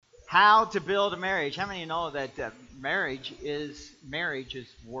How to build a marriage. How many know that marriage is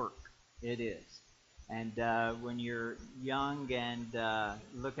work? It is. And when you're young and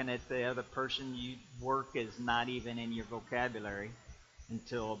looking at the other person, work is not even in your vocabulary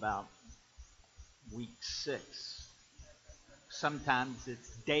until about week 6. Sometimes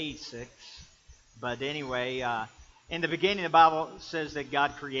it's day 6. But anyway, in the beginning, the Bible says that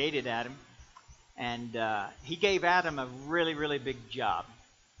God created Adam, and he gave Adam a really, really big job.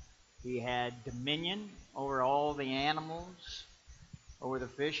 He had dominion over all the animals, over the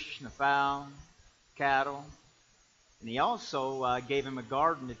fish and the fowl, cattle. And he also gave him a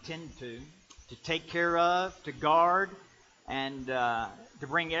garden to tend to take care of, to guard, and to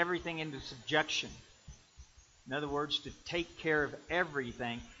bring everything into subjection. In other words, to take care of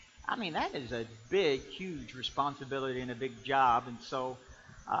everything. I mean, that is a big, huge responsibility and a big job. And so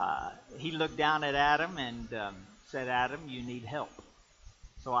he looked down at Adam and said, Adam, you need help.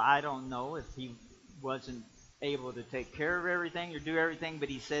 So I don't know if he wasn't able to take care of everything or do everything, but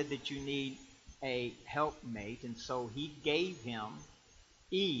he said that you need a helpmate. And so he gave him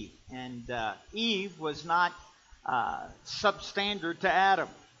Eve. And Eve was not substandard to Adam.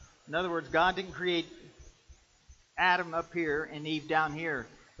 In other words, God didn't create Adam up here and Eve down here.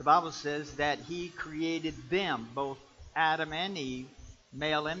 The Bible says that he created them, both Adam and Eve,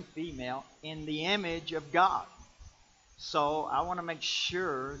 male and female, in the image of God. So I want to make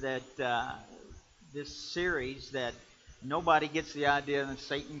sure that this series, that nobody gets the idea that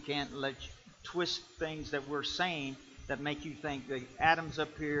Satan can't let you twist things that we're saying that make you think that Adam's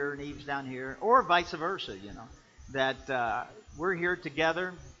up here and Eve's down here, or vice versa, that we're here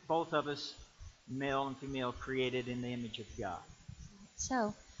together, both of us, male and female, created in the image of God.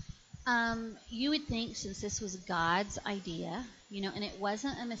 So, you would think, since this was God's idea, and it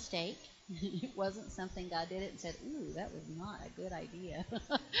wasn't a mistake, it wasn't something God did it and said, ooh, that was not a good idea.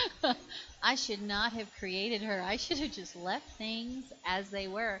 I should not have created her. I should have just left things as they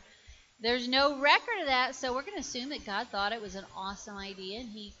were. There's no record of that, so we're going to assume that God thought it was an awesome idea and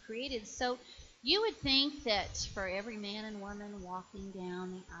he created. So you would think that for every man and woman walking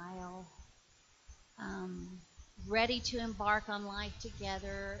down the aisle, ready to embark on life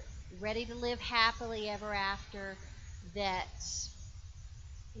together, ready to live happily ever after, that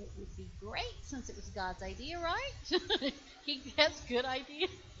it would be great, since it was God's idea, right? He has good ideas.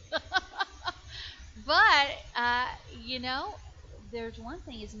 But, there's one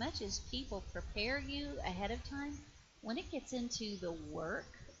thing, as much as people prepare you ahead of time, when it gets into the work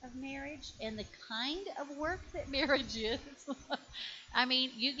of marriage and the kind of work that marriage is, I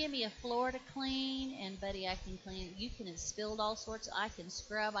mean, you give me a floor to clean, and buddy, I can clean it. You can have spilled all sorts. I can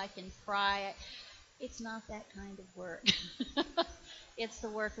scrub. I can pry. It's not that kind of work. It's the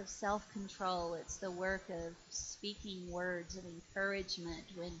work of self-control. It's the work of speaking words of encouragement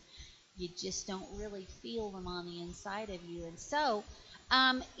when you just don't really feel them on the inside of you. And so,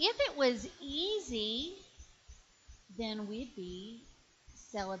 if it was easy, then we'd be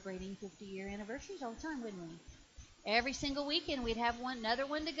celebrating 50-year anniversaries all the time, wouldn't we? Every single weekend we'd have another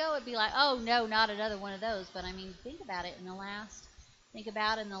one to go. It'd be like, oh no, not another one of those. But I mean, think about in the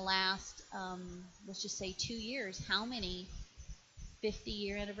last, let's just say 2 years, how many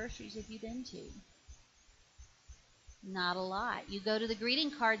 50-year anniversaries have you been to? Not a lot. You go to the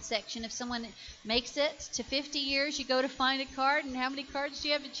greeting card section. If someone makes it to 50 years, you go to find a card, and how many cards do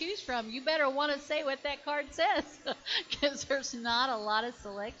you have to choose from? You better want to say what that card says, because there's not a lot of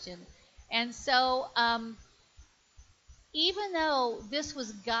selection. And so, even though this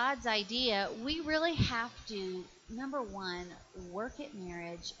was God's idea, we really have to, number one, work at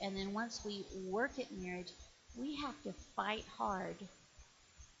marriage. And then once we work at marriage, we have to fight hard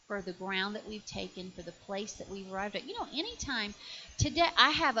for the ground that we've taken, for the place that we've arrived at. Anytime, today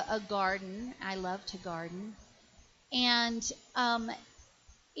I have a garden. I love to garden. And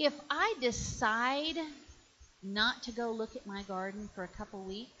if I decide not to go look at my garden for a couple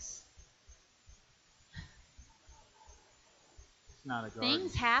weeks, it's not a garden.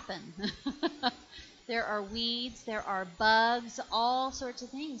 Things happen. There are weeds, there are bugs, all sorts of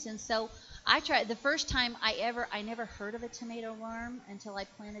things. And so I tried, the first time I never heard of a tomato worm until I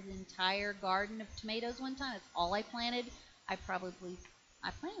planted an entire garden of tomatoes one time. That's all I planted. I planted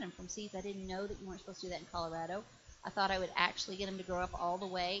them from seeds. I didn't know that you weren't supposed to do that in Colorado. I thought I would actually get them to grow up all the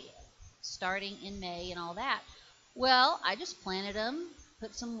way, starting in May and all that. Well, I just planted them,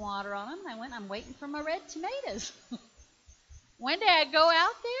 put some water on them, and I'm waiting for my red tomatoes. One day I go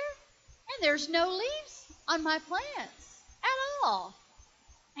out there, and there's no leaves on my plants at all.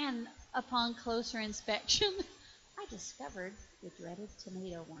 And upon closer inspection, I discovered the dreaded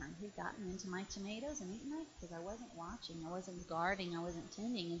tomato worm. He'd gotten into my tomatoes and eaten it because I wasn't watching, I wasn't guarding, I wasn't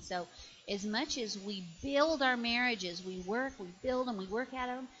tending. And so as much as we build our marriages, we build them, we work at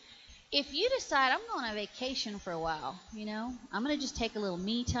them, if you decide, I'm going on vacation for a while, I'm going to just take a little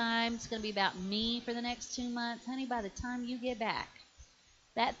me time, it's going to be about me for the next 2 months, honey, by the time you get back,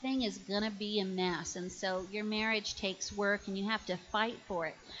 that thing is going to be a mess. And so your marriage takes work and you have to fight for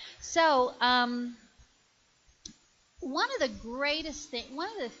it. So one of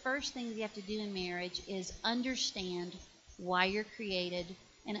the first things you have to do in marriage is understand why you're created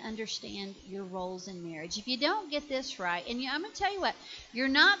and understand your roles in marriage. If you don't get this right, and I'm going to tell you what, you're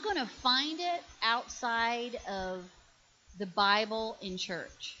not going to find it outside of the Bible in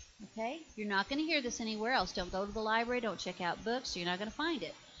church. Okay? You're not going to hear this anywhere else. Don't go to the library. Don't check out books. You're not going to find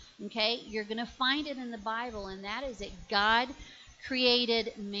it. Okay? You're going to find it in the Bible, and that is that God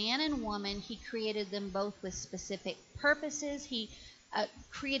created man and woman. He created them both with specific purposes. He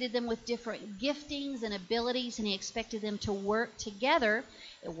created them with different giftings and abilities, and he expected them to work together.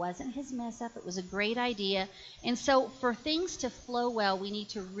 It wasn't his mess up. It was a great idea. And so for things to flow well, we need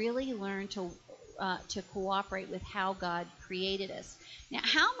to really learn to cooperate with how God created us. Now,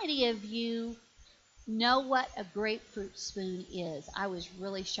 how many of you know what a grapefruit spoon is? I was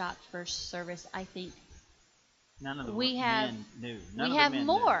really shocked first service. I think none of the men knew. We have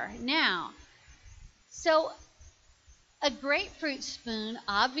more now. So a grapefruit spoon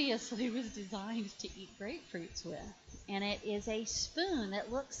obviously was designed to eat grapefruits with. And it is a spoon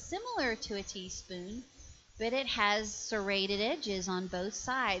that looks similar to a teaspoon, but it has serrated edges on both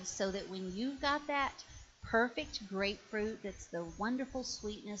sides so that when you've got that perfect grapefruit that's the wonderful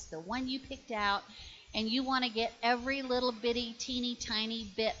sweetness, the one you picked out, and you want to get every little bitty, teeny, tiny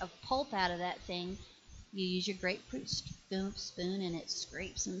bit of pulp out of that thing, you use your grapefruit spoon and it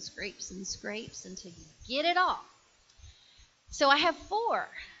scrapes and scrapes and scrapes until you get it all. So I have 4.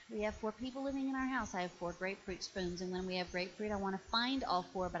 We have 4 people living in our house. I have 4 grapefruit spoons, and when we have grapefruit, I want to find all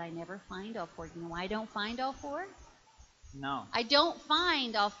 4, but I never find all 4. You know why I don't find all 4? No. I don't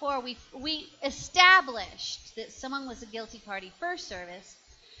find all 4. We established that someone was a guilty party first service.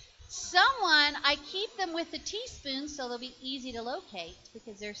 I keep them with the teaspoon so they'll be easy to locate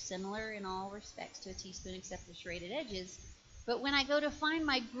because they're similar in all respects to a teaspoon except the serrated edges. But when I go to find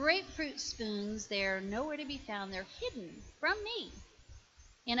my grapefruit spoons, they're nowhere to be found. They're hidden from me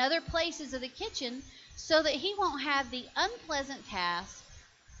in other places of the kitchen so that he won't have the unpleasant task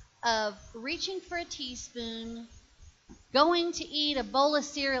of reaching for a teaspoon, going to eat a bowl of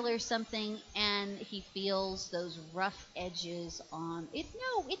cereal or something, and he feels those rough edges on it.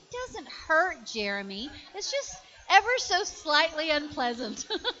 No, it doesn't hurt, Jeremy. It's just ever so slightly unpleasant.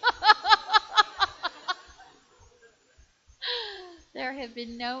 There have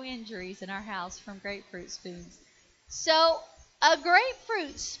been no injuries in our house from grapefruit spoons. So a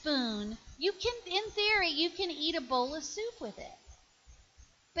grapefruit spoon, in theory, you can eat a bowl of soup with it.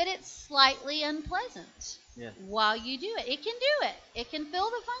 But it's slightly unpleasant while you do it. It can do it. It can fill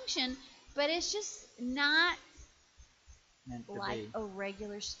the function, but it's just not like a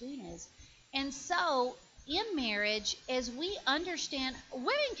regular spoon is. And so in marriage, as we understand,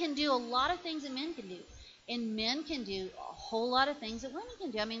 women can do a lot of things that men can do. And men can do a whole lot of things that women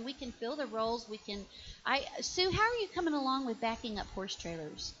can do. I mean, we can fill the roles. Sue, how are you coming along with backing up horse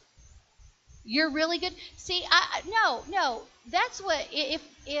trailers? You're really good. See, no. That's what,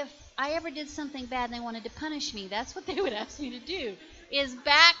 if I ever did something bad and they wanted to punish me, that's what they would ask me to do, is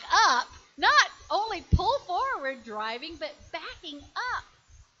back up. Not only pull forward driving, but backing up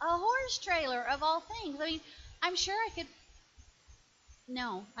a horse trailer of all things. I mean, I'm sure I could.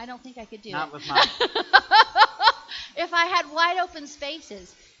 No, I don't think I could do it. Not with mine. If I had wide open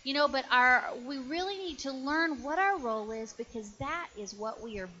spaces. But we really need to learn what our role is because that is what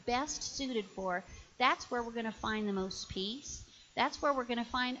we are best suited for. That's where we're going to find the most peace. That's where we're going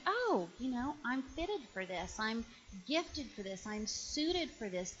to find, I'm fitted for this. I'm gifted for this. I'm suited for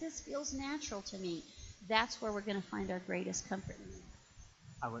this. This feels natural to me. That's where we're going to find our greatest comfort.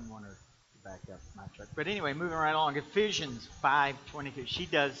 I wouldn't want her to back up my truck. But anyway, moving right along. Ephesians 5:22. She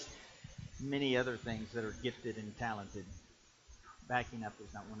does many other things that are gifted and talented. Backing up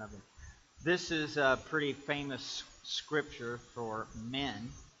is not one of them. This is a pretty famous scripture for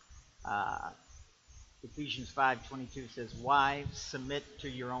men. Ephesians 5:22 says, "Wives, submit to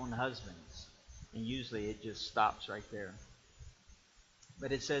your own husbands." And usually it just stops right there.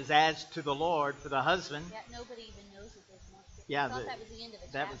 But it says, "As to the Lord, for the husband." Yeah, nobody even knows that there's more. Yeah, I thought that was the end of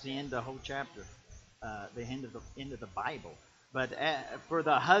it. That was the end of the whole chapter, the end of the Bible. But for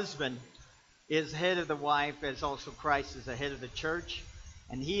the husband is head of the wife, as also Christ is the head of the church,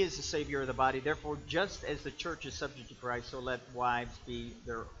 and he is the Savior of the body. Therefore, just as the church is subject to Christ, so let wives be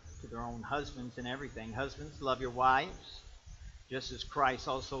to their own husbands in everything. Husbands, love your wives, just as Christ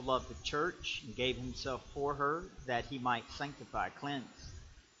also loved the church and gave himself for her, that he might sanctify,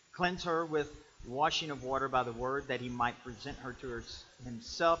 cleanse her with washing of water by the word, that he might present her to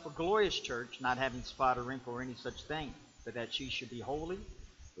himself a glorious church, not having spot or wrinkle or any such thing, but that she should be holy,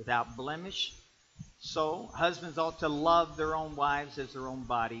 without blemish. So husbands ought to love their own wives as their own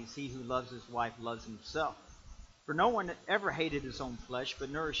bodies. He who loves his wife loves himself. For no one ever hated his own flesh, but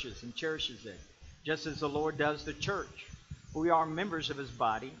nourishes and cherishes it, just as the Lord does the church. For we are members of his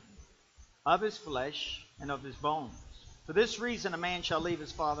body, of his flesh, and of his bones. For this reason a man shall leave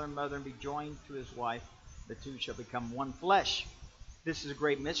his father and mother and be joined to his wife. The two shall become one flesh. This is a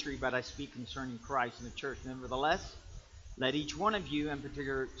great mystery, but I speak concerning Christ and the church. Nevertheless, let each one of you in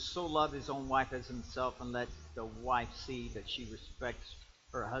particular so love his own wife as himself, and let the wife see that she respects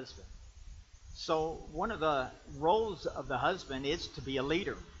her husband. So one of the roles of the husband is to be a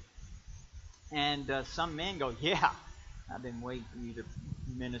leader. And some men go, yeah, I've been waiting for you to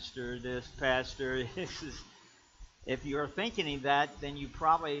minister this, pastor. This is... If you're thinking that, then you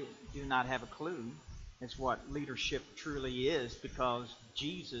probably do not have a clue as what leadership truly is, because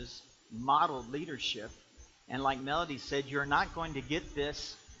Jesus modeled leadership. And like Melody said, you're not going to get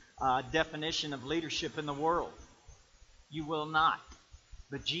this definition of leadership in the world. You will not.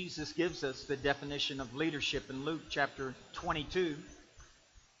 But Jesus gives us the definition of leadership in Luke chapter 22.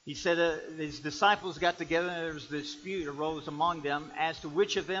 He said his disciples got together and there was a dispute arose among them as to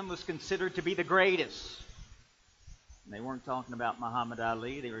which of them was considered to be the greatest. And they weren't talking about Muhammad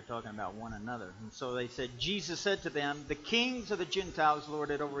Ali, they were talking about one another. And so they said, Jesus said to them, the kings of the Gentiles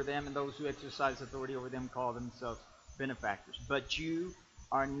lord it over them, and those who exercise authority over them call themselves benefactors. But you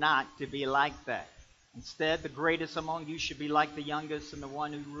are not to be like that. Instead, the greatest among you should be like the youngest, and the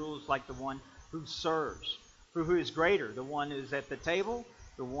one who rules like the one who serves. For who is greater, the one who is at the table,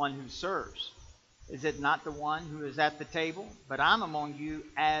 the one who serves? Is it not the one who is at the table? But I'm among you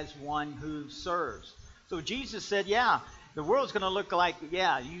as one who serves. So Jesus said, yeah, the world's going to look like,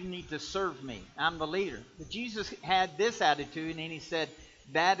 yeah, you need to serve me. I'm the leader. But Jesus had this attitude, and he said,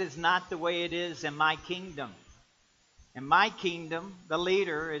 that is not the way it is in my kingdom. In my kingdom, the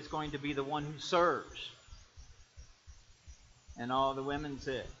leader is going to be the one who serves. And all the women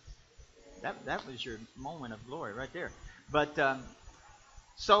said, that was your moment of glory right there. But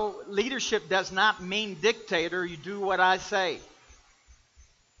so leadership does not mean dictator, you do what I say.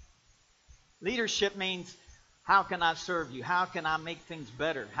 Leadership means, how can I serve you? How can I make things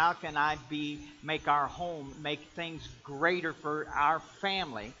better? How can I make our home, make things greater for our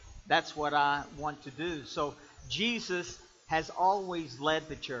family? That's what I want to do. So Jesus has always led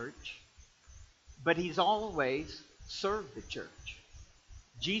the church, but he's always served the church.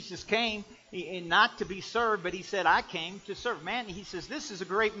 Jesus came not to be served, but he said, I came to serve. Man, he says, this is a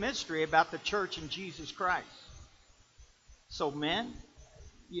great mystery about the church and Jesus Christ. So men,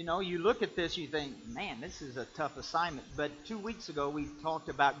 you know, you look at this, you think, man, this is a tough assignment. But 2 weeks ago, we talked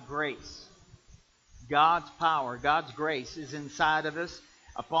about grace. God's power, God's grace is inside of us,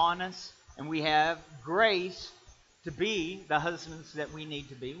 upon us, and we have grace to be the husbands that we need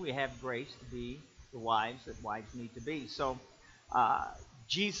to be. We have grace to be the wives that wives need to be. So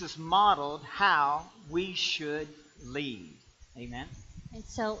Jesus modeled how we should lead. Amen? And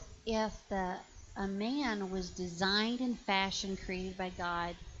so if a man was designed and fashioned, created by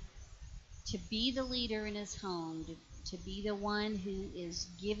God to be the leader in his home, to be the one who is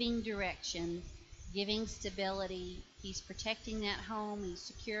giving direction, giving stability, he's protecting that home, he's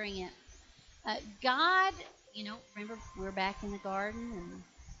securing it. God, you know, remember we're back in the garden, and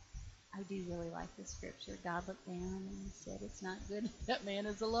I do really like this scripture. God looked down and he said, it's not good that man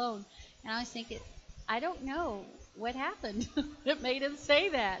is alone. And I was thinking, I don't know what happened that made him say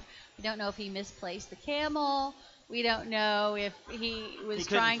that. We don't know if he misplaced the camel. We don't know if he was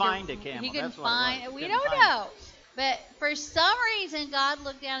trying to find a camel. He couldn't That's what find it was. we don't know. But for some reason God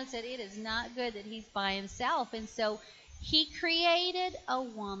looked down and said, it is not good that he's by himself. And so he created a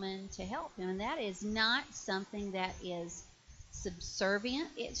woman to help him. And that is not something that is subservient.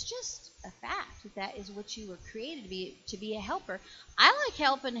 It's just a fact that is what you were created to be a helper. I like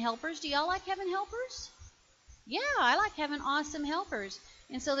helping helpers. Do y'all like having helpers? Yeah, I like having awesome helpers.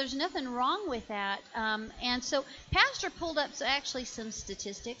 And so there's nothing wrong with that. And so Pastor pulled up actually some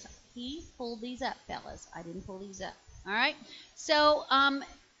statistics. He pulled these up, fellas. I didn't pull these up. All right. So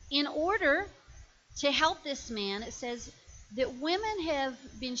in order to help this man, it says that women have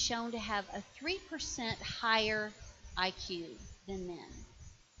been shown to have a 3% higher IQ than men.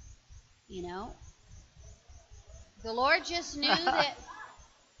 You know? The Lord just knew that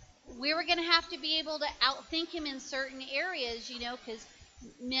we were going to have to be able to outthink him in certain areas, because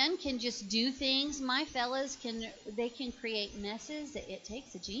men can just do things. My fellas they can create messes. It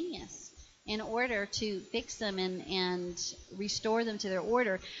takes a genius in order to fix them and restore them to their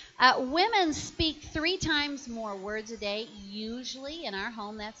order. Women speak 3 times more words a day. Usually in our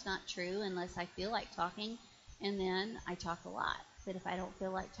home, that's not true unless I feel like talking, and then I talk a lot. But if I don't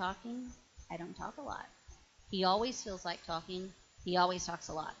feel like talking, I don't talk a lot. He always feels like talking. He always talks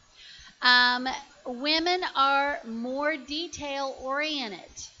a lot. Women are more detail-oriented.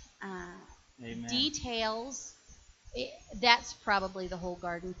 Amen. Details, that's probably the whole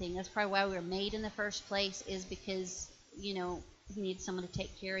garden thing. That's probably why we were made in the first place, is because, he needs someone to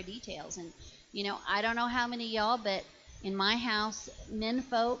take care of details. And, I don't know how many of y'all, but in my house,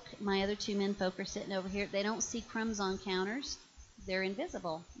 my other 2 menfolk are sitting over here, they don't see crumbs on counters. They're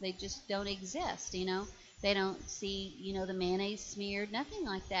invisible. They just don't exist, They don't see, the mayonnaise smeared, nothing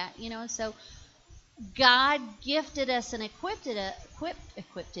like that, So God gifted us and equipped.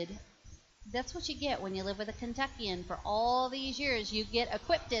 That's what you get when you live with a Kentuckian for all these years. You get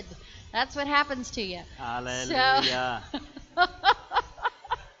equipped. That's what happens to you. Hallelujah. So,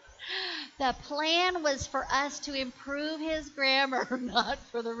 the plan was for us to improve his grammar, not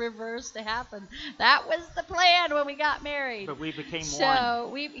for the reverse to happen. That was the plan when we got married. But we became one.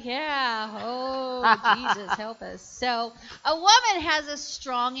 So Jesus, help us. So a woman has a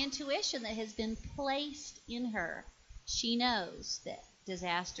strong intuition that has been placed in her. She knows that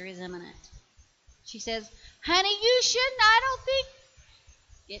disaster is imminent. She says, honey, you shouldn't, I don't think.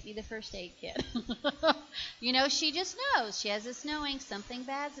 Get me the first aid kit. She just knows. She has this knowing something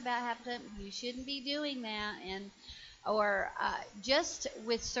bad's about to happen. You shouldn't be doing that. Or just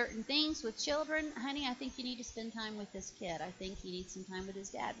with certain things, with children, honey, I think you need to spend time with this kid. I think he needs some time with his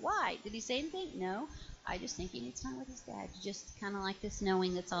dad. Why? Did he say anything? No. I just think he needs time with his dad. Just kind of like this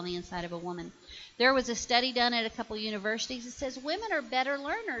knowing that's on the inside of a woman. There was a study done at a couple universities that says women are better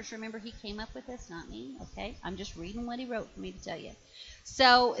learners. Remember, he came up with this, not me. Okay? I'm just reading what he wrote for me to tell you.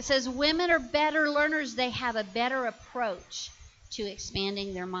 So it says women are better learners. They have a better approach to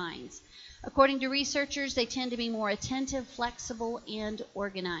expanding their minds. According to researchers, they tend to be more attentive, flexible, and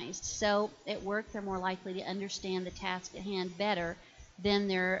organized. So at work, they're more likely to understand the task at hand better than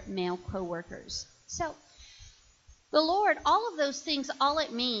their male coworkers. So the Lord, all of those things, all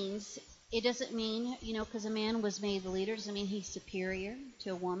it means, it doesn't mean, because a man was made the leader, doesn't mean he's superior to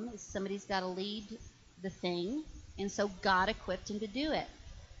a woman. Somebody's got to lead the thing. And so God equipped him to do it.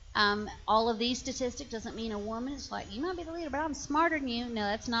 All of these statistics doesn't mean a woman is like, you might be the leader, but I'm smarter than you. No,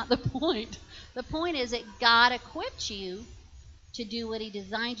 that's not the point. The point is that God equipped you to do what he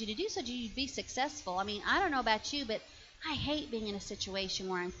designed you to do so that you'd be successful. I mean, I don't know about you, but I hate being in a situation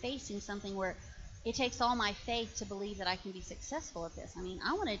where I'm facing something where it takes all my faith to believe that I can be successful at this. I mean,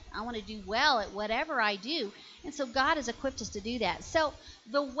 I want to do well at whatever I do. And so God has equipped us to do that. So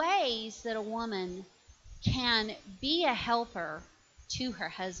the ways that a woman can be a helper to her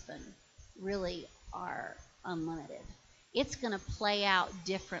husband really are unlimited. It's going to play out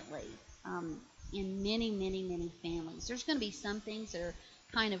differently in many, many, many families. There's going to be some things that are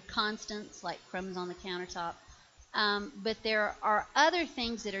kind of constants, like crumbs on the countertop. But there are other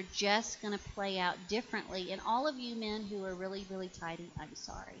things that are just going to play out differently. And all of you men who are really, really tidy, I'm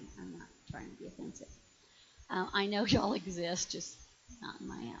sorry. I'm not trying to be offensive. I know y'all exist, just not in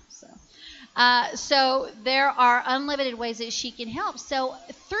my house. So there are unlimited ways that she can help. So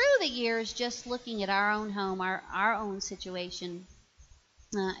through the years, just looking at our own home, our own situation,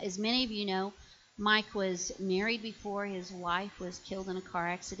 as many of you know, Mike was married before his wife was killed in a car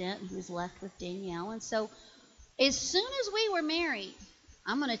accident, and he was left with Danielle. And so as soon as we were married,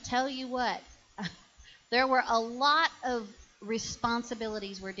 I'm going to tell you what, there were a lot of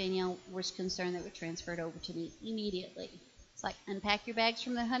responsibilities where Danielle was concerned that were transferred over to me immediately. It's like, unpack your bags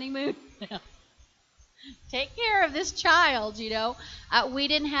from the honeymoon. Take care of this child, We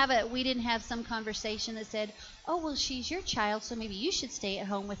didn't have some conversation that said, oh, well, she's your child, so maybe you should stay at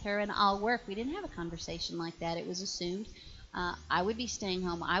home with her and I'll work. We didn't have a conversation like that. It was assumed I would be staying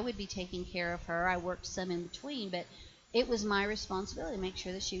home. I would be taking care of her. I worked some in between, but it was my responsibility to make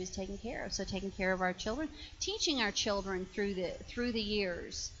sure that she was taken care of. So taking care of our children, teaching our children through the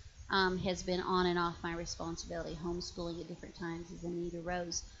years has been on and off my responsibility. Homeschooling at different times as the need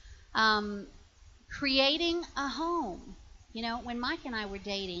arose. Creating a home. When Mike and I were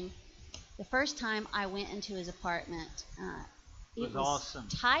dating, the first time I went into his apartment, it was awesome.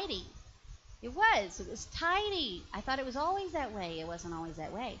 Tidy. It was tidy. I thought it was always that way. It wasn't always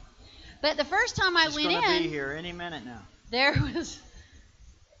that way. But the first time I went in, it's going to be here any minute now.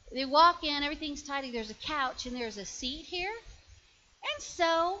 They walk in, everything's tidy. There's a couch and there's a seat here. And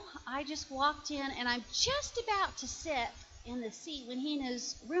so I just walked in, and I'm just about to sit in the seat when he and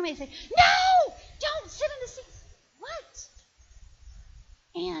his roommate say, "No, don't sit in the seat." What?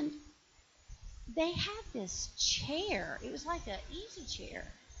 And they had this chair. It was like an easy chair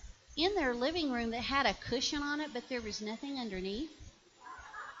in their living room that had a cushion on it, but there was nothing underneath.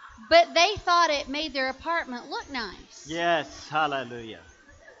 But they thought it made their apartment look nice. Yes, hallelujah.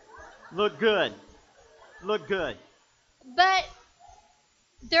 Look good. Look good. But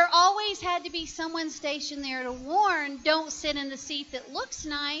there always had to be someone stationed there to warn, don't sit in the seat that looks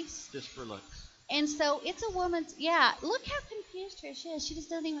nice. Just for looks. And so it's a woman's, yeah, look how confused Trish is. She just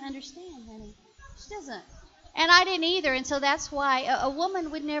doesn't even understand, honey. She doesn't. And I didn't either. And so that's why a woman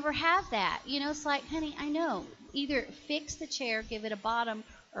would never have that. You know, it's like, honey, I know. Either fix the chair, give it a bottom,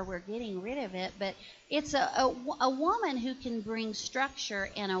 or we're getting rid of it. But it's a woman who can bring structure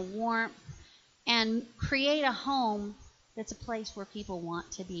and a warmth and create a home that's a place where people want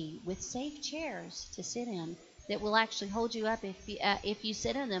to be, with safe chairs to sit in that will actually hold you up if you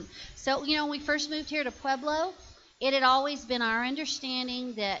sit in them. So, you know, when we first moved here to Pueblo, it had always been our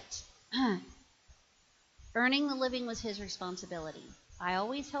understanding that earning the living was his responsibility. I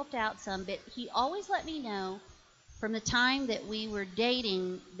always helped out some, but he always let me know from the time that we were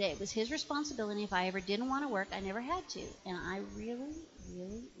dating that it was his responsibility. If I ever didn't want to work, I never had to. And I really,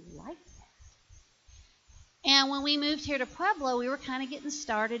 really liked that. And when we moved here to Pueblo, we were kind of getting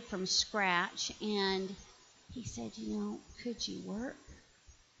started from scratch. And he said, you know, could you work?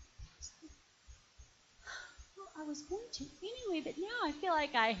 I was going to anyway, but now I feel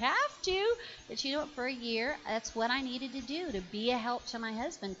like I have to. But you know what, for a year, that's what I needed to do to be a help to my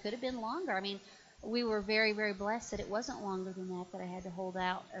husband. Could have been longer. I mean, we were very, very blessed that it wasn't longer than that I had to hold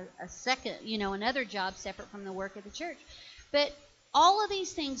out a second, you know, another job separate from the work of the church. But all of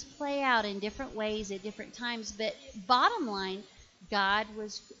these things play out in different ways at different times. But bottom line, God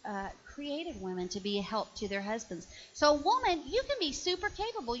was created women to be a help to their husbands. So a woman, you can be super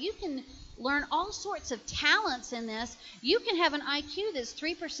capable. You can learn all sorts of talents in this. You can have an IQ that's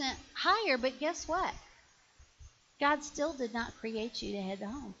 3% higher, but guess what? God still did not create you to head the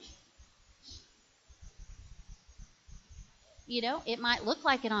home. You know, it might look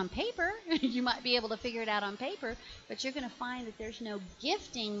like it on paper. You might be able to figure it out on paper, but you're going to find that there's no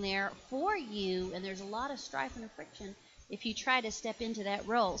gifting there for you, and there's a lot of strife and friction if you try to step into that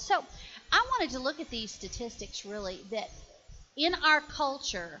role. So I wanted to look at these statistics, really, that in our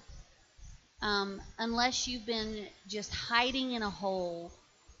culture, unless you've been just hiding in a hole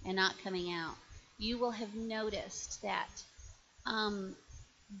and not coming out, you will have noticed that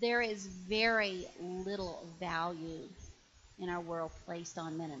there is very little value in our world placed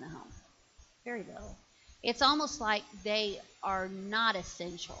on men in the home. Very little. It's almost like they are not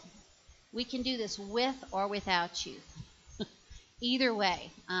essential. We can do this with or without you. Either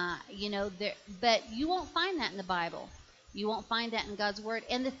way, you know, but you won't find that in the Bible. You won't find that in God's Word.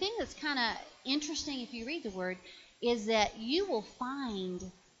 And the thing that's kind of interesting if you read the Word is that you will find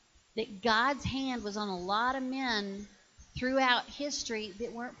that God's hand was on a lot of men throughout history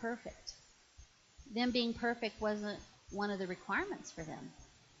that weren't perfect. Them being perfect wasn't one of the requirements for them.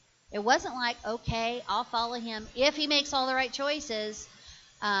 It wasn't like, okay, I'll follow him if he makes all the right choices.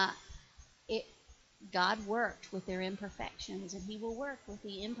 God worked with their imperfections, and he will work with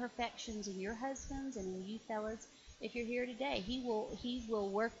the imperfections in your husbands and in you fellas. If you're here today, he will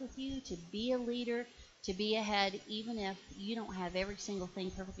work with you to be a leader, to be ahead, even if you don't have every single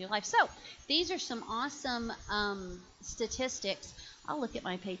thing perfect in your life. So these are some awesome statistics. I'll look at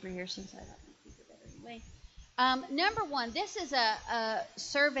my paper here since I like my paper better anyway. Number one, this is a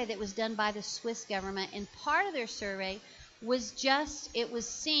survey that was done by the Swiss government, and part of their survey was it was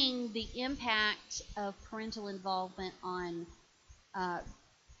seeing the impact of parental involvement on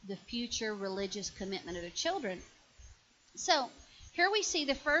the future religious commitment of their children. So here we see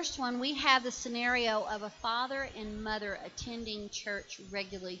the first one. We have the scenario of a father and mother attending church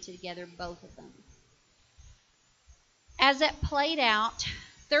regularly together, both of them. As that played out,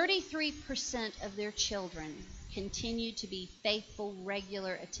 33% of their children continued to be faithful,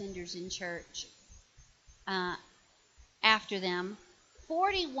 regular attenders in church after them.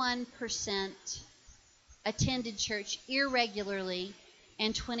 41% attended church irregularly,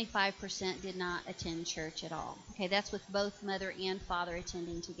 and 25% did not attend church at all. Okay, that's with both mother and father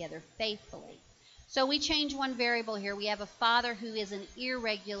attending together faithfully. So we change one variable here. We have a father who is an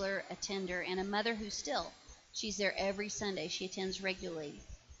irregular attender and a mother who she's there every Sunday. She attends regularly.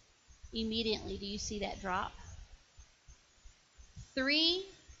 Immediately, do you see that drop? 3%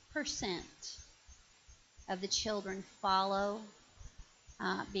 of the children follow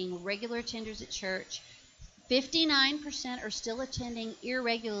being regular attenders at church. 59% are still attending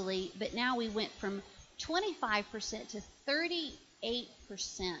irregularly, but now we went from 25% to 38%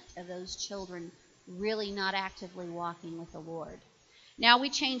 of those children really not actively walking with the Lord. Now we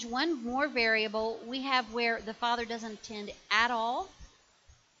change one more variable. We have where the father doesn't attend at all,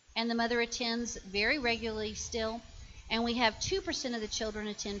 and the mother attends very regularly still. And we have 2% of the children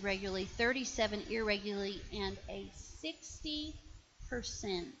attend regularly, 37 irregularly, and a 60%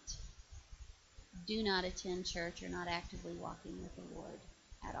 do not attend church or not actively walking with the Lord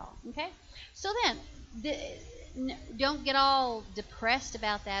at all. Okay? So then, don't get all depressed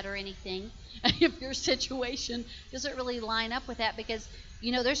about that or anything if your situation doesn't really line up with that, because,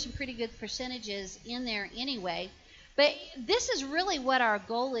 there's some pretty good percentages in there anyway. But this is really what our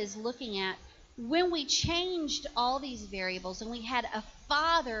goal is looking at. When we changed all these variables and we had a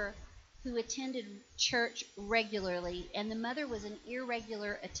father who attended church regularly and the mother was an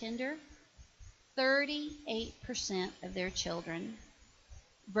irregular attender, 38% of their children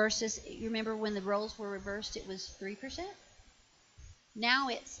versus, you remember when the roles were reversed, it was 3%? Now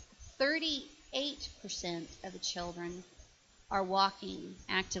it's 38% of the children are walking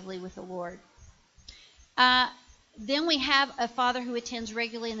actively with the Lord. Then we have a father who attends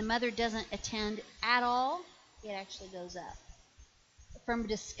regularly and the mother doesn't attend at all. It actually goes up. From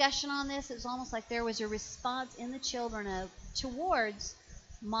discussion on this, it was almost like there was a response in the children towards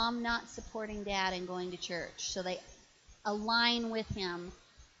mom not supporting dad and going to church. So they align with him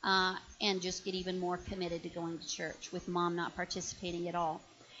and just get even more committed to going to church with mom not participating at all.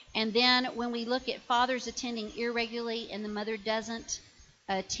 And then when we look at fathers attending irregularly and the mother doesn't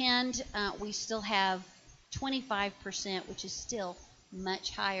attend, we still have 25%, which is still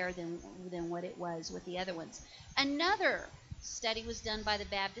much higher than what it was with the other ones. Another study was done by the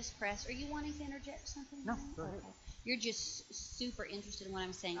Baptist Press. Are you wanting to interject something? No, go ahead. Okay. You're just super interested in what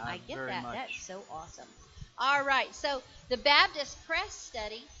I'm saying. I get very that. much. That's so awesome. All right. So the Baptist Press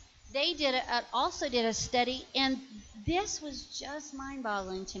study, they also did a study, and this was just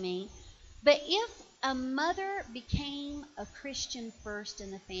mind-boggling to me. But if a mother became a Christian first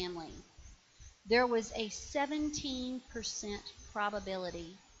in the family, there was a 17%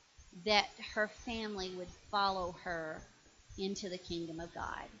 probability that her family would follow her into the kingdom of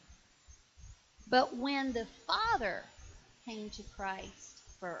God. But when the father came to Christ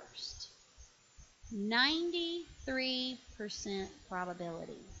first, 93%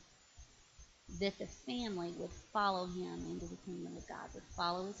 probability that the family would follow him into the kingdom of God, would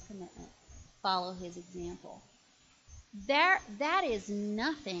follow his commitment, follow his example. That is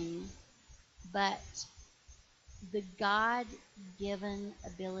nothing but the God-given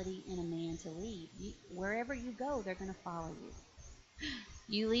ability in a man to lead. Wherever you go, they're going to follow you.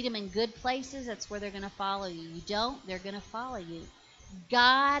 You lead them in good places, that's where they're going to follow you. You don't, they're going to follow you.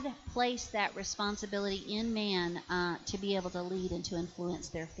 God placed that responsibility in man to be able to lead and to influence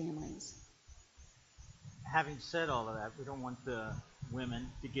their families. Having said all of that, we don't want the women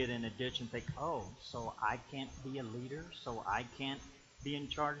to get in a ditch and think, oh, so I can't be a leader, so I can't be in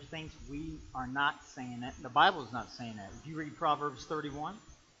charge of things. We are not saying that. The Bible is not saying that. If you read Proverbs 31,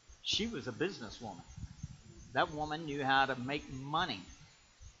 she was a businesswoman. That woman knew how to make money.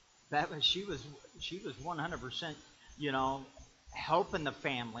 She was 100%, helping the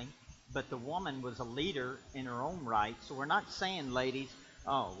family, but the woman was a leader in her own right. So we're not saying, ladies,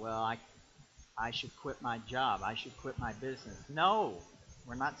 oh, well, I should quit my job. I should quit my business. No,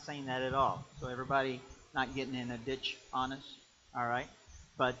 we're not saying that at all. So everybody not getting in a ditch on us, all right?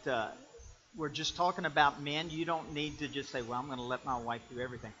 But we're just talking about men. You don't need to just say, well, I'm going to let my wife do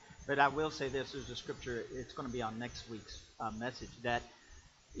everything. But I will say this. There's a scripture. It's going to be on next week's message, that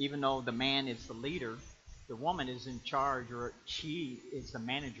even though the man is the leader, the woman is in charge, or she is the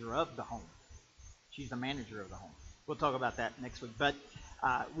manager of the home. She's the manager of the home. We'll talk about that next week. But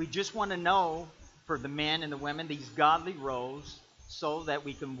we just want to know, for the men and the women, these godly roles, so that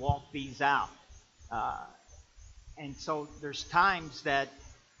we can walk these out. And so there's times that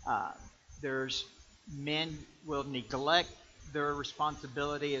there's men will neglect their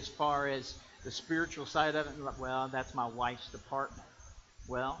responsibility as far as the spiritual side of it. Well, that's my wife's department.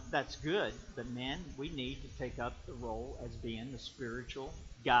 Well, that's good, but men, we need to take up the role as being the spiritual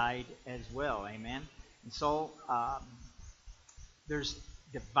guide as well. Amen? And so there's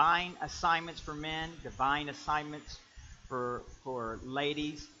divine assignments for men, divine assignments for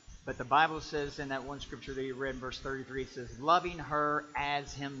ladies. But the Bible says in that one scripture that you read in verse 33, it says, loving her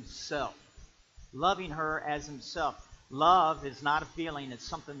as himself. Loving her as himself. Love is not a feeling, it's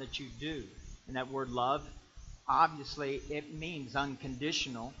something that you do. And that word love, obviously, it means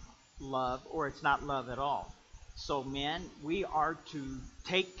unconditional love, or it's not love at all. So men, we are to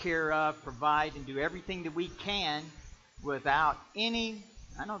take care of, provide, and do everything that we can without any,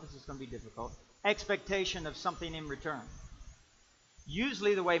 I know this is going to be difficult, expectation of something in return.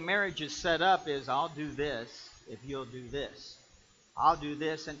 Usually the way marriage is set up is, I'll do this if you'll do this. I'll do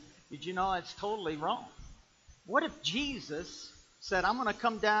this. And did you know it's totally wrong? What if Jesus said, I'm going to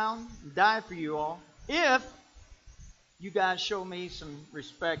come down and die for you all if you guys show me some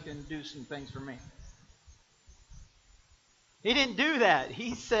respect and do some things for me? He didn't do that.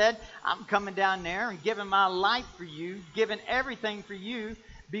 He said, I'm coming down there and giving my life for you, giving everything for you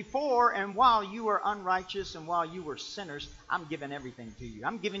before and while you were unrighteous and while you were sinners. I'm giving everything to you.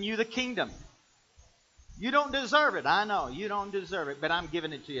 I'm giving you the kingdom. You don't deserve it. I know you don't deserve it, but I'm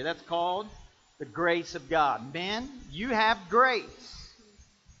giving it to you. That's called the grace of God. Men, you have grace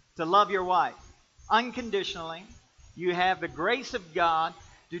to love your wife unconditionally. You have the grace of God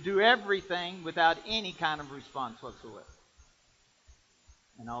to do everything without any kind of response whatsoever.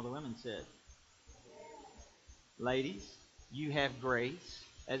 And all the women said, ladies, you have grace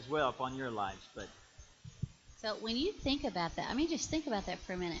as well upon your lives. But so when you think about that, I mean, just think about that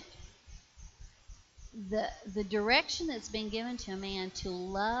for a minute. The direction that's been given to a man to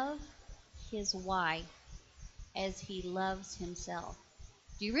love his wife as he loves himself.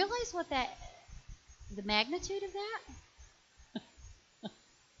 Do you realize what the magnitude of that?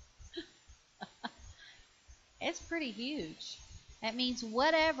 It's pretty huge. That means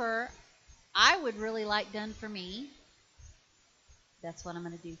whatever I would really like done for me, that's what I'm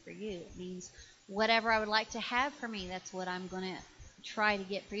going to do for you. It means whatever I would like to have for me, that's what I'm going to try to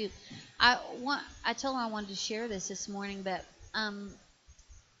get for you. I told him I wanted to share this morning, but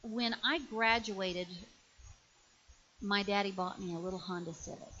when I graduated, my daddy bought me a little Honda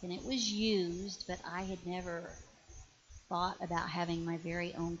Civic, and it was used, but I had never thought about having my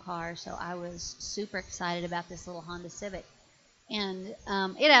very own car, so I was super excited about this little Honda Civic. And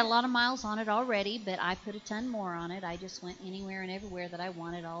it had a lot of miles on it already, but I put a ton more on it. I just went anywhere and everywhere that I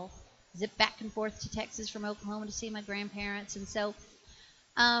wanted. I'll zip back and forth to Texas from Oklahoma to see my grandparents. And so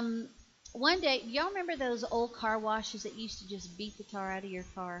one day, y'all remember those old car washes that used to just beat the tar out of your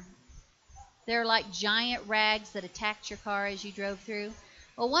car? They're like giant rags that attacked your car as you drove through.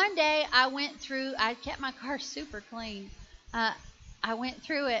 Well, one day I kept my car super clean. I went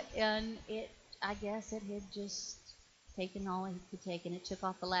through it, and I guess it had just taken all it could take, and it took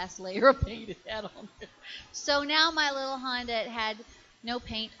off the last layer of paint it had on it. So now my little Honda had no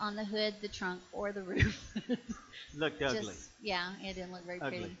paint on the hood, the trunk, or the roof. Looked ugly. Yeah, it didn't look very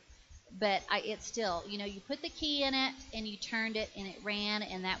Ugly. pretty. But it still, you put the key in it, and you turned it, and it ran,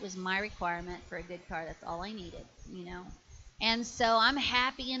 and that was my requirement for a good car. That's all I needed, And so I'm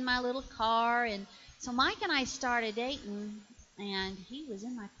happy in my little car, and so Mike and I started dating, and he was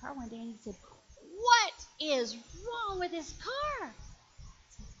in my car one day, and he said, "What is wrong with this car?" I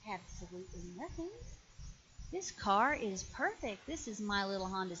said, "Absolutely nothing. This car is perfect. This is my little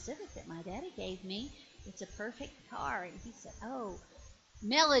Honda Civic that my daddy gave me. It's a perfect car." And he said, "Oh,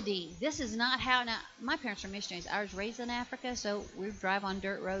 Melody, this is not how." Now, my parents are missionaries. I was raised in Africa, so we drive on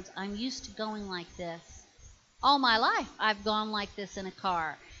dirt roads. I'm used to going like this. All my life, I've gone like this in a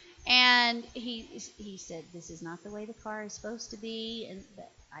car. And he said, "This is not the way the car is supposed to be."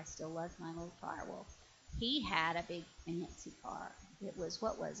 But I still loved my little car. Well, he had a big fancy car. It was,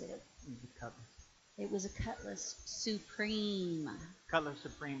 what was it? It was a Cutlass Supreme. Cutlass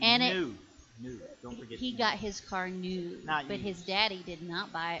Supreme. And new. Don't forget. He got his car new, Not but used. his daddy did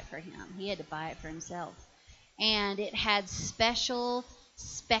not buy it for him. He had to buy it for himself. And it had special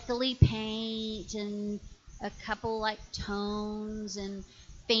speckly paint and a couple like tones and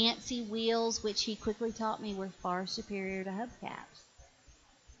fancy wheels, which he quickly taught me were far superior to hubcaps.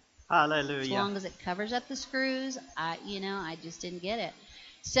 Hallelujah. As long as it covers up the screws, I just didn't get it.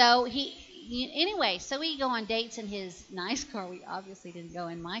 So anyway, so we go on dates in his nice car. We obviously didn't go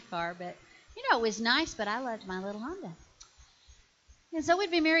in my car, but it was nice, but I loved my little Honda. And so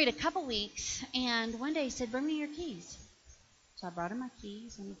we'd been married a couple weeks, and one day he said, "Bring me your keys." So I brought him my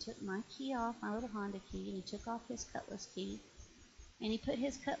keys, and he took my key off, my little Honda key, and he took off his Cutlass key, and he put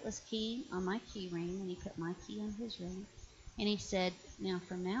his Cutlass key on my key ring, and he put my key on his ring, and he said, "Now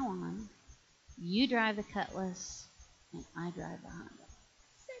from now on, you drive the Cutlass, and I drive the Honda."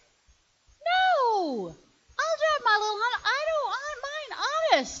 I said, "No, I'll drive my little Honda. I don't want mine,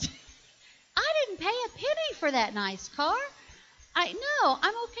 honest. I didn't pay a penny for that nice car. No,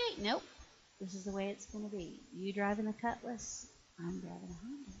 I'm okay." "Nope, this is the way it's going to be. You driving the Cutlass, I'm driving a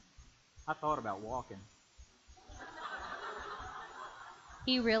Honda." I thought about walking.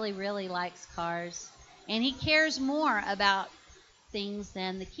 He really, really likes cars, and he cares more about things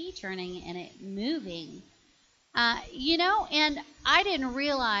than the key turning and it moving. And I didn't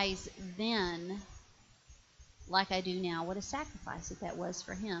realize then, like I do now, what a sacrifice that was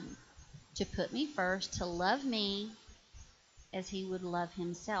for him to put me first, to love me as he would love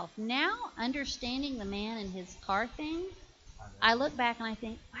himself. Now, understanding the man and his car thing, I look back and I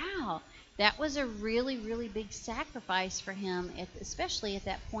think, wow, that was a really, really big sacrifice for him, especially at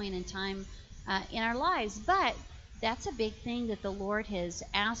that point in time in our lives. But that's a big thing that the Lord has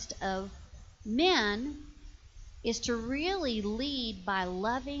asked of men, is to really lead by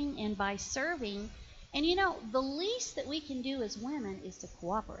loving and by serving. And the least that we can do as women is to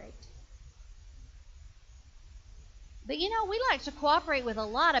cooperate. But we like to cooperate with a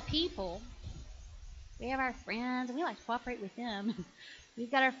lot of people. We have our friends, and we like to cooperate with them.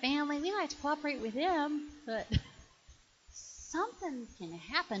 We've got our family, we like to cooperate with them. But something can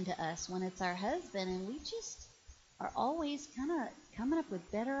happen to us when it's our husband, and we just are always kind of coming up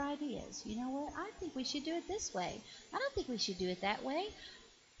with better ideas. You know what? I think we should do it this way. I don't think we should do it that way.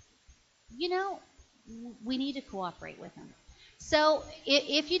 We need to cooperate with them. So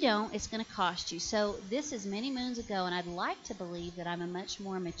if you don't, it's going to cost you. So this is many moons ago, and I'd like to believe that I'm a much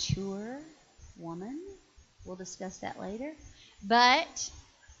more mature woman. We'll discuss that later. But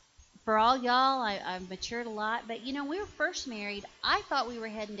for all y'all, I've matured a lot. But when we were first married, I thought we were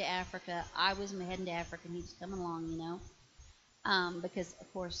heading to Africa. I was heading to Africa, and he was coming along, because,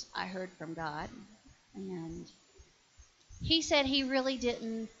 of course, I heard from God. And he said he really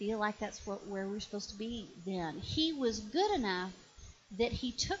didn't feel like that's where we were supposed to be then. He was good enough that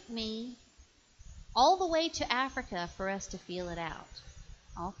he took me all the way to Africa for us to feel it out.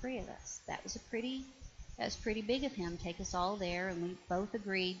 All three of us. That was pretty big of him. Take us all there, and we both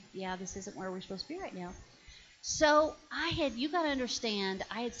agreed, yeah, this isn't where we're supposed to be right now. So you got to understand,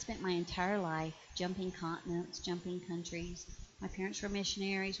 I had spent my entire life jumping continents, jumping countries. My parents were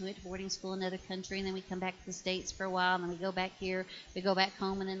missionaries. We went to boarding school in another country, and then we come back to the States for a while, and then we go back here. We go back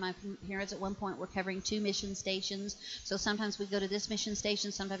home, and then my parents at one point were covering 2 mission stations. So sometimes we go to this mission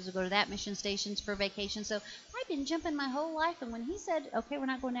station, sometimes we go to that mission stations for vacation. So I've been jumping my whole life, and when he said, okay, we're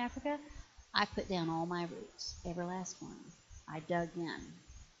not going to Africa, I put down all my roots, every last one. I dug in.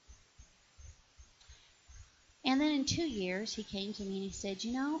 And then in 2 years, he came to me and he said,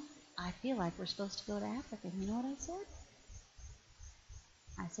 I feel like we're supposed to go to Africa. And you know what I said?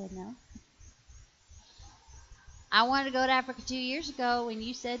 I said no. I wanted to go to Africa 2 years ago when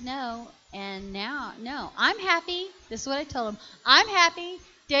you said no, and now, no. I'm happy. This is what I told him. I'm happy.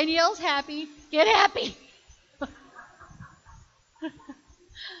 Danielle's happy. Get happy.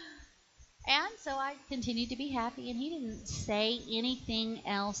 And so I continued to be happy, and he didn't say anything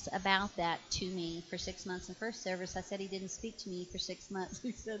else about that to me for 6 months. In first service, I said he didn't speak to me for 6 months.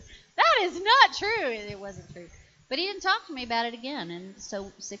 He said, that is not true. It wasn't true. But he didn't talk to me about it again. And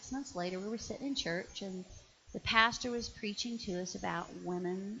so 6 months later, we were sitting in church, and the pastor was preaching to us about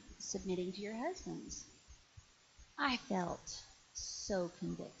women submitting to your husbands. I felt so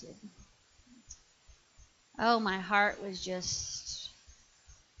convicted. Oh, my heart was just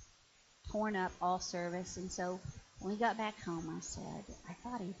torn up all service. And so when we got back home, I said, I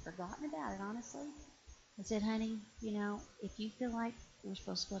thought he'd forgotten about it, honestly. I said, honey, if you feel like we're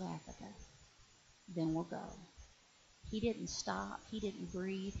supposed to go to Africa, then we'll go. He didn't stop. He didn't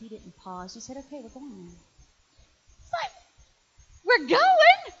breathe. He didn't pause. He said, okay, we're going then. It's like, we're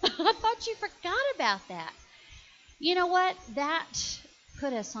going? I thought you forgot about that. You know what? That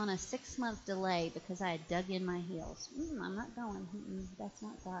put us on a 6-month delay because I had dug in my heels. I'm not going. That's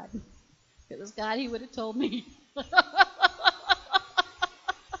not God. If it was God, he would have told me.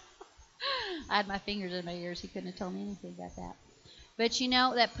 I had my fingers in my ears. He couldn't have told me anything about that. But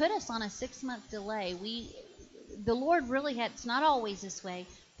that put us on a 6-month delay. The Lord really had, it's not always this way,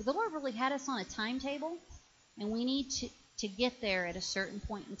 but the Lord really had us on a timetable, and we need to get there at a certain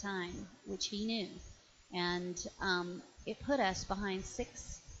point in time, which he knew. And it put us behind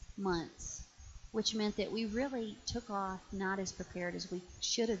 6 months, which meant that we really took off not as prepared as we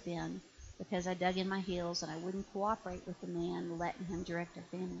should have been, because I dug in my heels and I wouldn't cooperate with the man, letting him direct our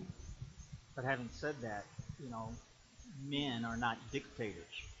family. But having said that, men are not dictators.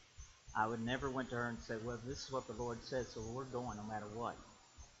 I would never went to her and say, well, this is what the Lord says, so we're going no matter what.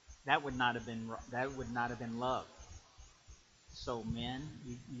 That would not have been love. So men,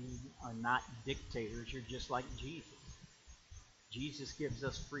 you are not dictators. You're just like Jesus. Jesus gives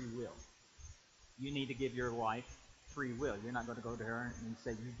us free will. You need to give your wife free will. You're not going to go to her and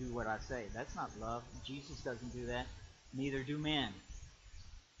say, you do what I say. That's not love. Jesus doesn't do that. Neither do men.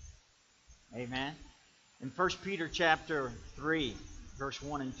 Amen. In 1 Peter chapter 3, verse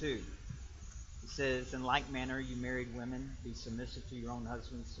 1 and 2, it says, in like manner, you married women, be submissive to your own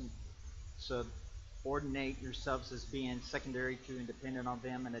husbands, so ordinate yourselves as being secondary to and dependent on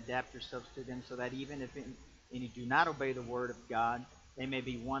them, and adapt yourselves to them, so that even if any do not obey the word of God, they may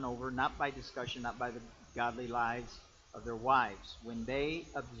be won over, not by discussion, not by the godly lives of their wives, when they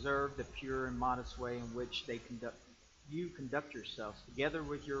observe the pure and modest way in which you conduct yourselves, together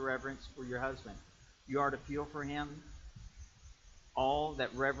with your reverence for your husband. You are to feel for him all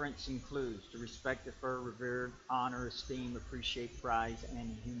that reverence includes: to respect, defer, revere, honor, esteem, appreciate, prize, and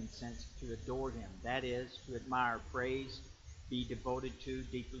in human sense, to adore him. That is, to admire, praise, be devoted to,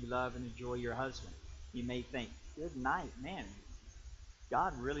 deeply love, and enjoy your husband. You may think, good night, man,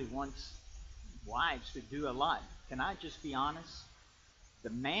 God really wants wives to do a lot. Can I just be honest? The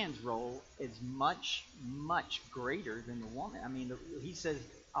man's role is much, much greater than the woman. I mean, he says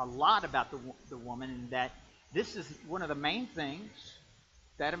a lot about the woman, and that this is one of the main things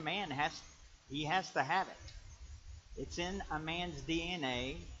that a man has to have it. It's in a man's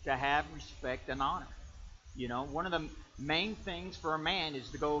DNA to have respect and honor. You know, one of the main things for a man is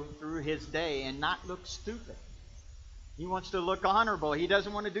to go through his day and not look stupid. He wants to look honorable. He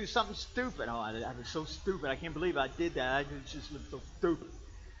doesn't want to do something stupid. Oh, I was so stupid. I can't believe I did that. I just looked so stupid.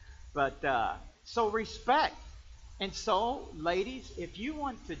 But so respect. And so, ladies, if you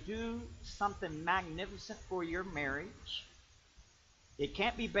want to do something magnificent for your marriage, it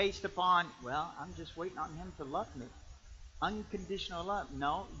can't be based upon, well, I'm just waiting on him to love me. Unconditional love.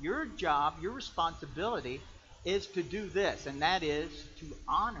 No, your job, your responsibility is to do this, and that is to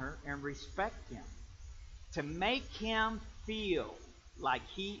honor and respect him. To make him feel like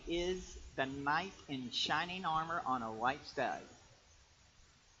he is the knight in shining armor on a white stallion.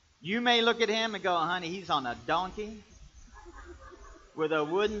 You may look at him and go, honey, he's on a donkey with a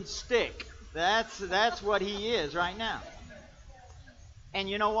wooden stick. That's what he is right now. And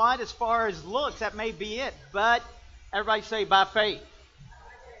you know what? As far as looks, that may be it. But everybody say, by faith.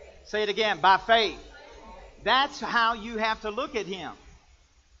 Say it again, by faith. That's how you have to look at him.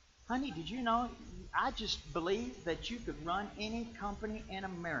 Honey, did you know, I just believe that you could run any company in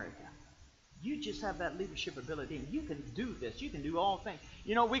America. You just have that leadership ability, and you can do this. You can do all things.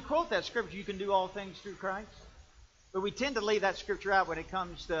 You know, we quote that scripture, you can do all things through Christ. But we tend to leave that scripture out when it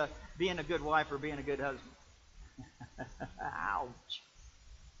comes to being a good wife or being a good husband. Ouch.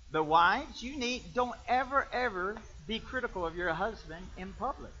 The wives, don't ever be critical of your husband in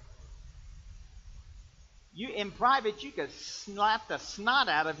public. In private, you could slap the snot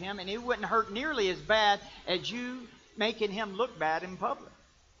out of him, and it wouldn't hurt nearly as bad as you making him look bad in public.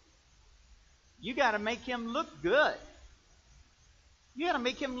 You got to make him look good. You got to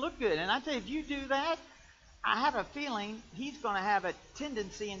make him look good. And I tell you, if you do that, I have a feeling he's going to have a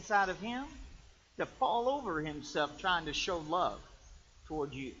tendency inside of him to fall over himself trying to show love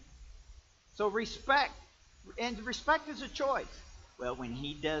toward you. So respect. And respect is a choice. Well, when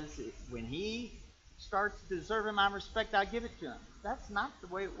he starts deserving my respect, I give it to him. That's not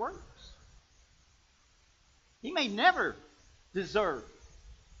the way it works. He may never deserve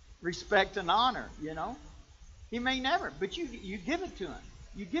respect and honor, you know. He may never, but you give it to him.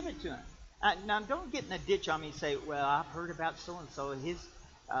 You give it to him. Now, don't get in a ditch on me and say, well, I've heard about so-and-so.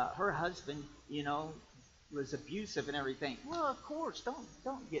 Her husband, you know, was abusive and everything. Well, of course,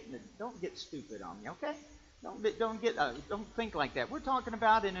 don't get stupid on me, okay? Don't think like that. We're talking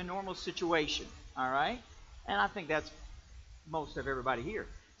about in a normal situation, all right? And I think that's most of everybody here.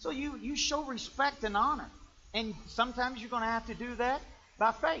 So you show respect and honor. And sometimes you're going to have to do that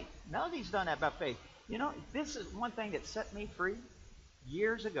by faith. Melody's done that by faith. You know, this is one thing that set me free.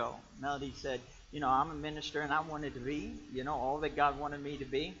 Years ago, Melody said, you know, I'm a minister and I wanted to be, you know, all that God wanted me to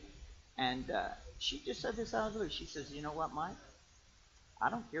be. And she just said this out of the blue. She says, you know what, Mike? I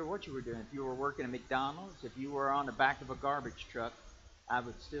don't care what you were doing. If you were working at McDonald's, if you were on the back of a garbage truck, I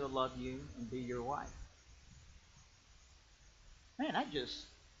would still love you and be your wife. Man, that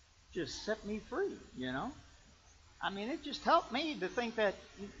just set me free, you know. I mean, it just helped me to think that,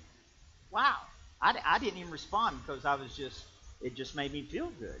 wow, I didn't even respond because it just made me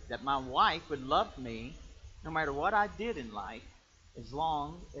feel good that my wife would love me no matter what I did in life. As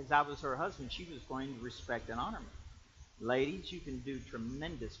long as I was her husband, she was going to respect and honor me. Ladies, you can do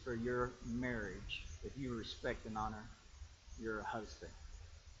tremendous for your marriage if you respect and honor your husband.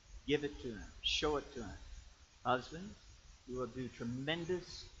 Give it to him. Show it to him. Husbands, you will do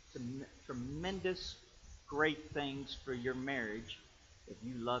tremendous great things for your marriage if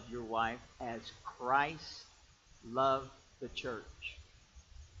you love your wife as Christ loved the church.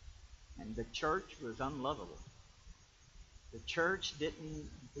 And the church was unlovable. The church did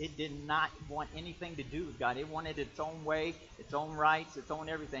not want anything to do with God. It wanted its own way, its own rights, its own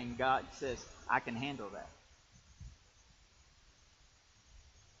everything. God says, I can handle that.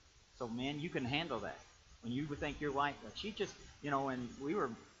 So men, you can handle that. When you think your wife, she just, when we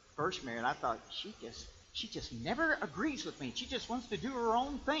were first married, I thought she just never agrees with me. She just wants to do her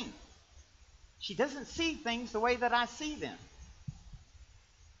own thing. She doesn't see things the way that I see them.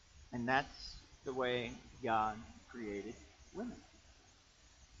 And that's the way God created women.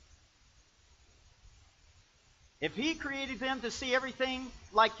 If He created them to see everything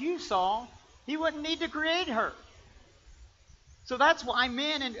like you saw, He wouldn't need to create her. So that's why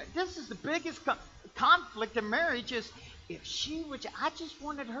men, and this is the biggest conflict in marriage, is if she would, I just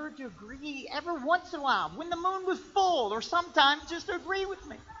wanted her to agree every once in a while, when the moon was full, or sometimes just to agree with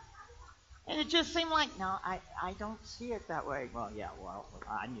me. And it just seemed like, no, I don't see it that way. Well, yeah,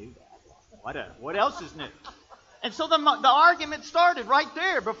 I knew that. What else is new? And so the argument started right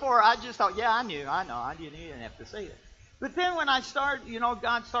there before I just thought, yeah, I know, I didn't even have to say it. But then when I started,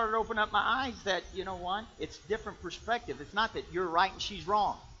 God started opening up my eyes that, you know what? It's different perspective. It's not that you're right and she's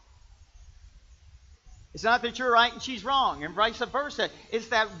wrong. It's not that you're right and she's wrong, and vice versa. It's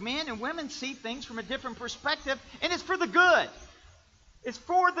that men and women see things from a different perspective, and it's for the good. It's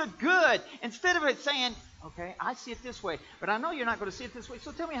for the good. Instead of it saying, okay, I see it this way, but I know you're not going to see it this way,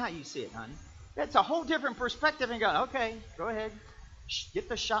 so tell me how you see it, honey. That's a whole different perspective, and go, okay, go ahead. Get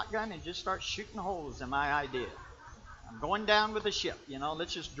the shotgun and just start shooting holes in my idea. I'm going down with the ship,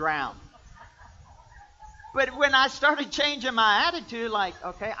 let's just drown. But when I started changing my attitude, like,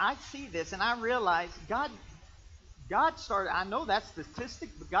 okay, I see this, and I realized God started, I know that's statistic,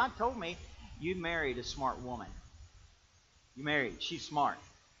 but God told me, you married a smart woman. You married, she's smart.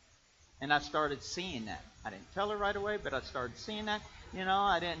 And I started seeing that. I didn't tell her right away, but I started seeing that.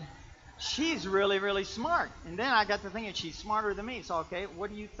 She's really, really smart. And then I got to thinking, she's smarter than me. So, okay, what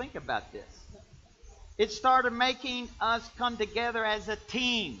do you think about this? It started making us come together as a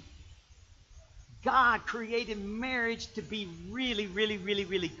team. God created marriage to be really, really, really,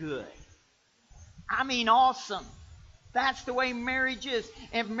 really good. I mean, awesome. That's the way marriage is.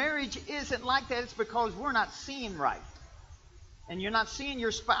 If marriage isn't like that, it's because we're not seeing right. And you're not seeing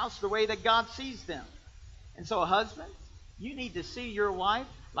your spouse the way that God sees them. And so, husband, you need to see your wife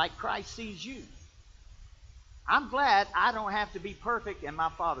like Christ sees you. I'm glad I don't have to be perfect and my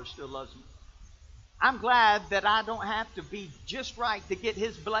Father still loves me. I'm glad that I don't have to be just right to get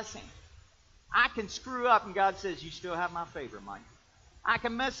His blessing. I can screw up and God says, you still have my favor, Mike. I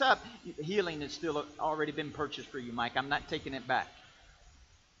can mess up. Healing has still already been purchased for you, Mike. I'm not taking it back.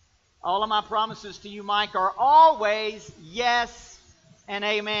 All of my promises to you, Mike, are always yes and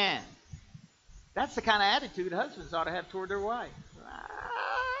amen. That's the kind of attitude husbands ought to have toward their wife.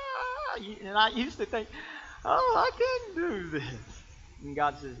 And I used to think, I can't do this. And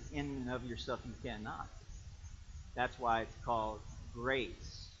God says, in and of yourself you cannot. That's why it's called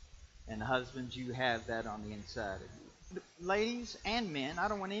grace. And husbands, you have that on the inside of you. Ladies and men, I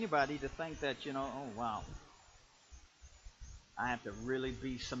don't want anybody to think that, oh, wow, I have to really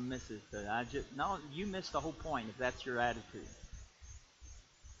be submissive to that. No, you miss the whole point if that's your attitude.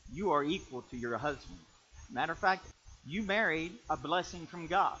 You are equal to your husband. Matter of fact, you married a blessing from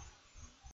God.